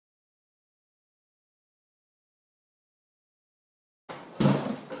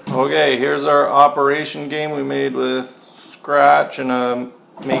Okay, here's our operation game we made with Scratch and a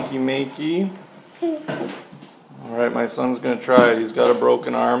Makey Makey. Alright, my son's going to try it. He's got a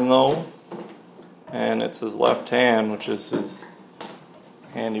broken arm though, and it's his left hand, which is his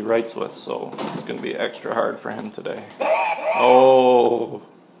hand he writes with, so it's going to be extra hard for him today. Oh,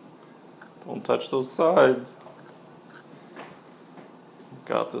 don't touch those sides.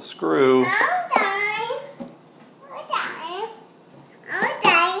 Got the screw.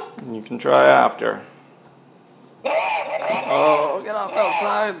 You can try after. Oh, get off those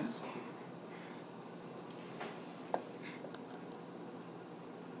sides.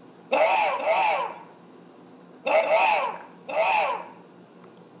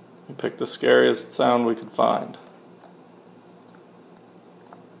 We picked the scariest sound we could find.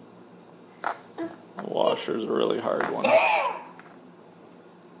 The washer's a really hard one.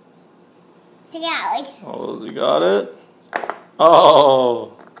 Oh, has he got it?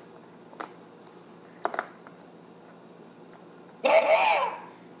 Oh!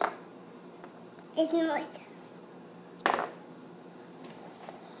 It's noise.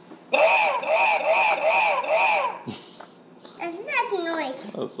 That's not noise.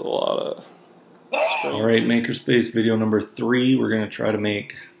 That's a lot of... Alright, Makerspace video number 3. We're going to try to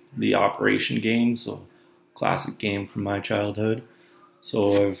make the operation game. So, classic game from my childhood.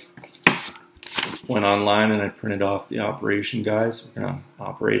 So I've went online and I printed off the operation guide. So we're going to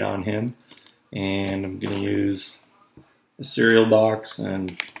operate on him. And I'm going to use a cereal box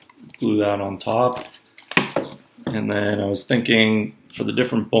and glue that on top. And then I was thinking for the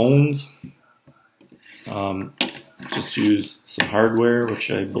different bones, just use some hardware,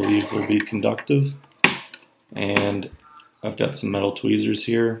 which I believe will be conductive. And I've got some metal tweezers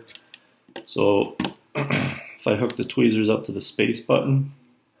here. So if I hook the tweezers up to the space button,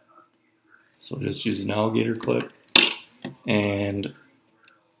 so just use an alligator clip, and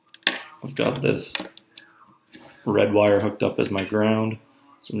I've got this red wire hooked up as my ground.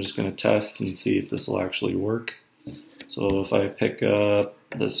 So I'm just going to test and see if this will actually work. So if I pick up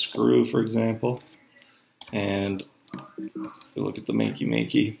the screw, for example, and if you look at the Makey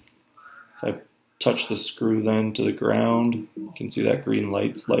Makey, if I touch the screw then to the ground, you can see that green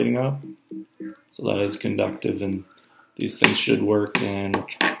light's lighting up. So that is conductive, and these things should work, and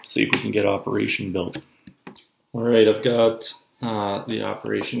see if we can get operation built. Alright, I've got the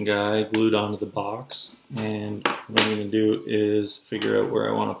operation guy glued onto the box, and what I'm going to do is figure out where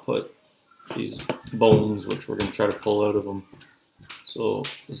I want to put these bones, which we're going to try to pull out of them. So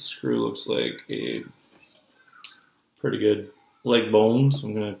the screw looks like a pretty good leg bone, so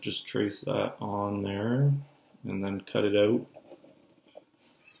I'm going to just trace that on there and then cut it out.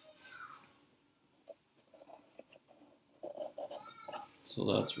 So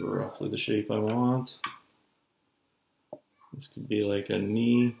that's roughly the shape I want. This could be like a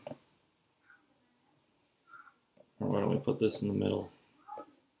knee. Or why don't we put this in the middle?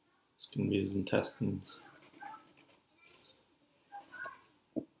 This can be his intestines.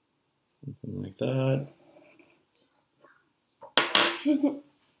 Something like that.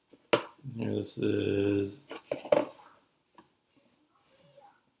 Here, this is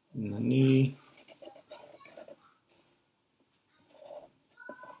in the knee.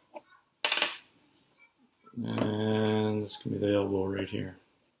 And this can be the elbow right here.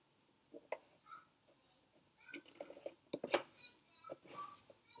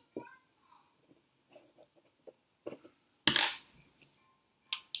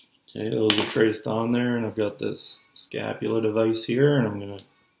 Okay, those are traced on there, and I've got this scapula device here, and I'm going to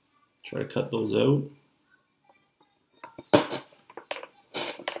try to cut those out.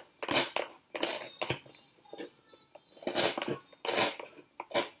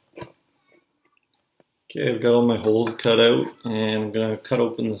 Okay, I've got all my holes cut out, and I'm going to cut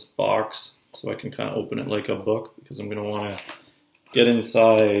open this box so I can kind of open it like a book, because I'm going to want to get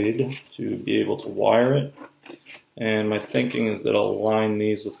inside to be able to wire it. And my thinking is that I'll line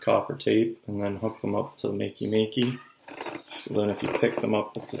these with copper tape and then hook them up to the Makey Makey. So then if you pick them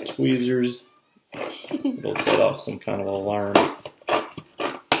up with the tweezers, it'll set off some kind of alarm.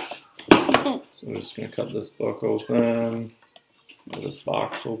 So I'm just going to cut this book open, or this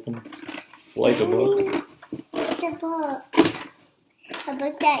box open, like a book. It's a book. A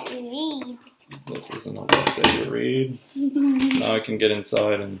book that you read. This isn't a book that you read. Now I can get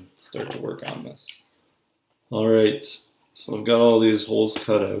inside and start to work on this. Alright, so I've got all these holes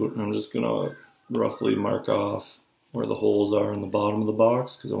cut out, and I'm just going to roughly mark off where the holes are in the bottom of the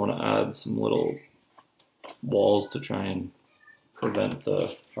box, because I want to add some little walls to try and prevent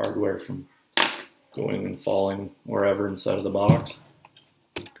the hardware from going and falling wherever inside of the box.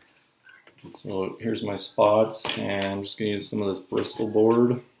 So here's my spots, and I'm just going to use some of this Bristol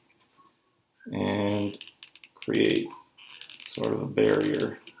board create sort of a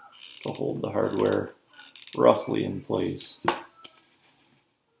barrier to hold the hardware roughly in place.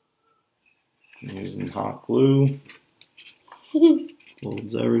 I'm using hot glue,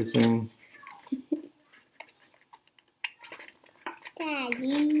 holds everything.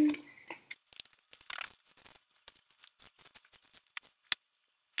 Daddy.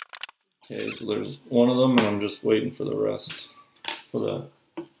 Okay, so there's one of them, and I'm just waiting for the rest, for the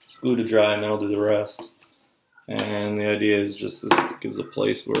glue to dry, and then I'll do the rest. And the idea is just this gives a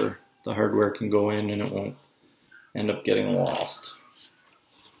place where the hardware can go in and it won't end up getting lost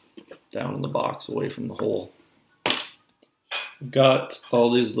down in the box away from the hole. I've got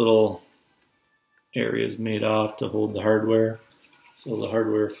all these little areas made off to hold the hardware, so the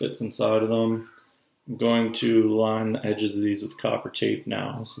hardware fits inside of them. I'm going to line the edges of these with copper tape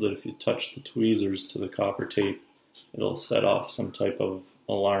now, so that if you touch the tweezers to the copper tape, it'll set off some type of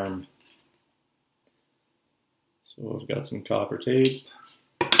alarm. So I've got some copper tape.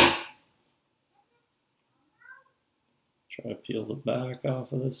 Try to peel the back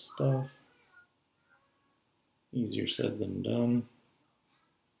off of this stuff. Easier said than done.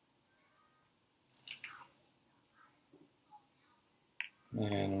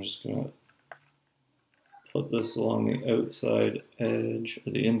 And I'm just going to put this along the outside edge,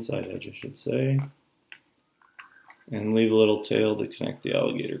 or the inside edge I should say, and leave a little tail to connect the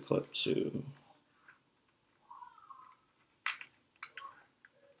alligator clip to.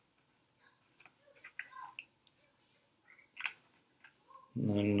 And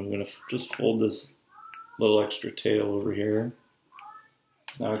then I'm going to just fold this little extra tail over here.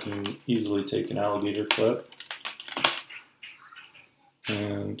 Now I can easily take an alligator clip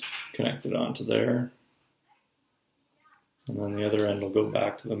and connect it onto there. And then the other end will go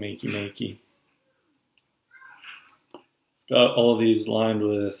back to the Makey Makey. I've got all of these lined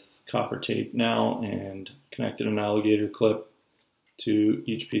with copper tape now and connected an alligator clip to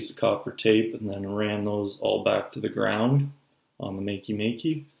each piece of copper tape, and then ran those all back to the ground on the Makey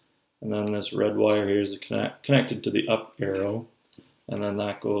Makey. And then this red wire here is connected to the up arrow, and then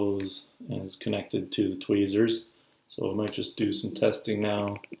that goes and is connected to the tweezers. So I might just do some testing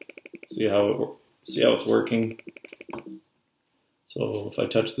now, see how it's working. So if I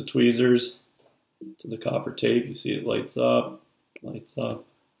touch the tweezers to the copper tape, you see it lights up, lights up,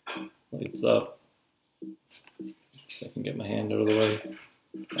 lights up. So I can get my hand out of the way.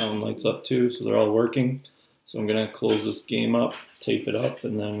 Lights up too, so they're all working. So I'm going to close this game up, tape it up,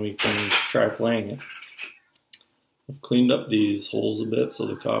 and then we can try playing it. I've cleaned up these holes a bit so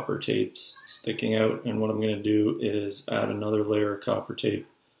the copper tape's sticking out, and what I'm going to do is add another layer of copper tape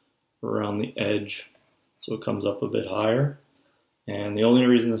around the edge so it comes up a bit higher. And the only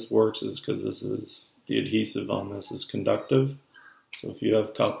reason this works is because the adhesive on this is conductive. So if you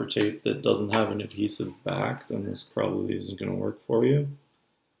have copper tape that doesn't have an adhesive back, then this probably isn't going to work for you.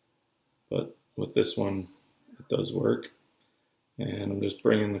 But with this one, it does work. And I'm just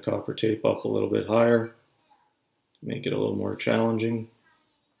bringing the copper tape up a little bit higher to make it a little more challenging.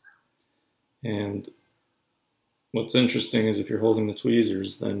 And what's interesting is if you're holding the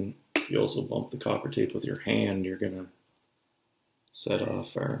tweezers, then if you also bump the copper tape with your hand, you're going to set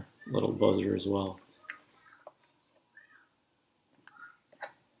off our little buzzer as well.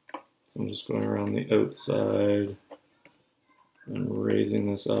 So I'm just going around the outside and raising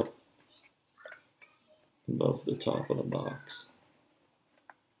this up above the top of the box.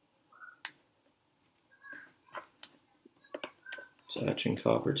 Attaching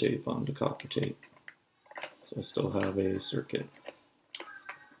copper tape onto copper tape, so I still have a circuit.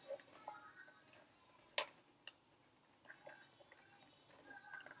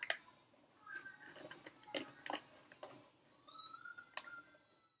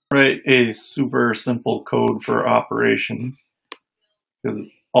 Write a super simple code for operation, because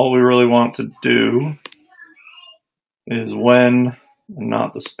all we really want to do is when, and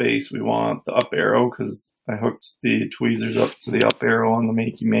not the space, we want the up arrow, because I hooked the tweezers up to the up arrow on the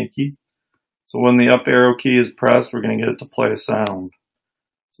Makey Makey. So when the up arrow key is pressed, we're going to get it to play a sound.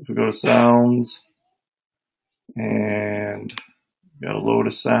 So if we go to sounds, and we've got a load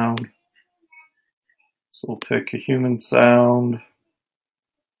of sound. So we'll pick a human sound.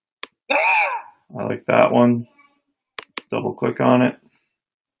 I like that one. Double click on it.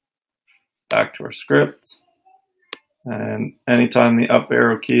 Back to our script. And anytime the up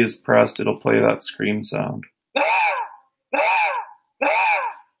arrow key is pressed, it'll play that scream sound.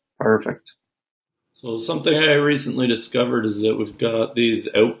 Perfect. So something I recently discovered is that we've got these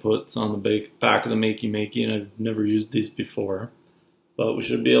outputs on the back of the Makey Makey, and I've never used these before. But we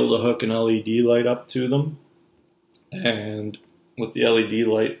should be able to hook an LED light up to them. And with the LED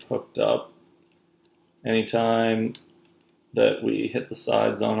light hooked up, anytime that we hit the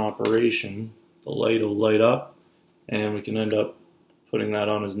sides on operation, the light will light up, and we can end up putting that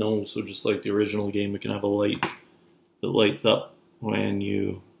on his nose. So just like the original game, we can have a light that lights up when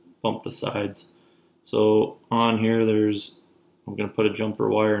you bump the sides. So on here, I'm going to put a jumper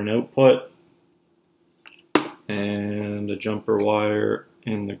wire in output and a jumper wire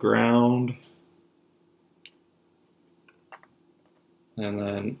in the ground, and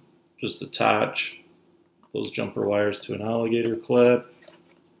then just attach those jumper wires to an alligator clip.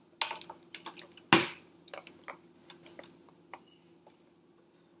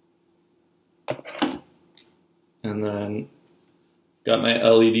 And then got my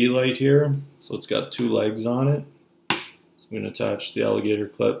LED light here, so it's got 2 legs on it. So I'm going to attach the alligator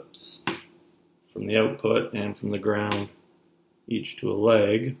clips from the output and from the ground, each to a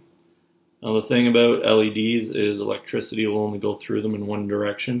leg. Now the thing about LEDs is electricity will only go through them in one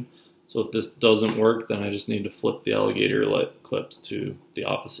direction. So if this doesn't work, then I just need to flip the alligator light clips to the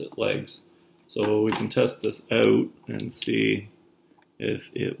opposite legs. So we can test this out and see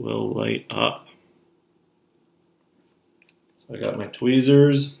if it will light up. So I got my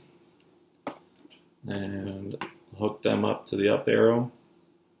tweezers and hook them up to the up arrow.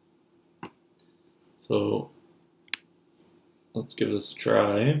 So let's give this a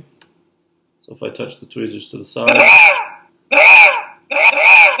try. So if I touch the tweezers to the side,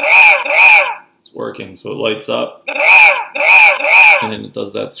 it's working. So it lights up, and then it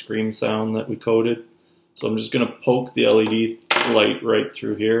does that scream sound that we coded. So I'm just going to poke the LED light right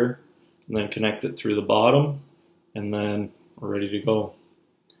through here, and then connect it through the bottom, and then we're ready to go.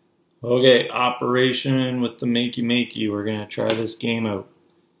 Okay, operation with the Makey Makey. We're going to try this game out.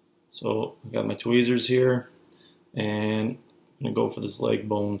 So I got my tweezers here, and I'm going to go for this leg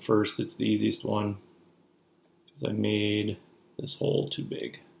bone first. It's the easiest one because I made this hole too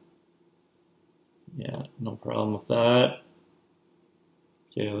big. Yeah, no problem with that.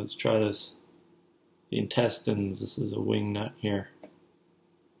 Okay, let's try this. The intestines. This is a wing nut here.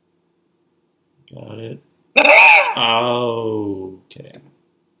 Got it. Oh, okay.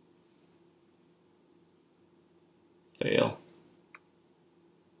 Fail.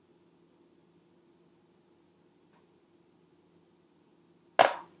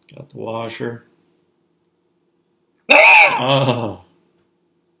 Got the washer. Oh.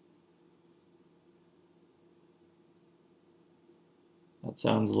 That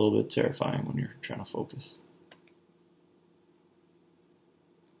sounds a little bit terrifying when you're trying to focus.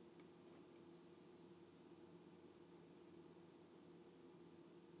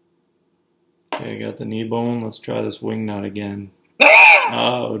 Okay, I got the knee bone. Let's try this wing nut again.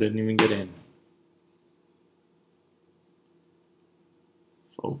 Oh, didn't even get in.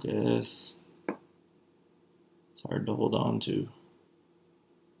 Focus. It's hard to hold on to.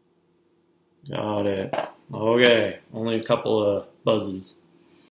 Got it. Okay, only a couple of buzzes.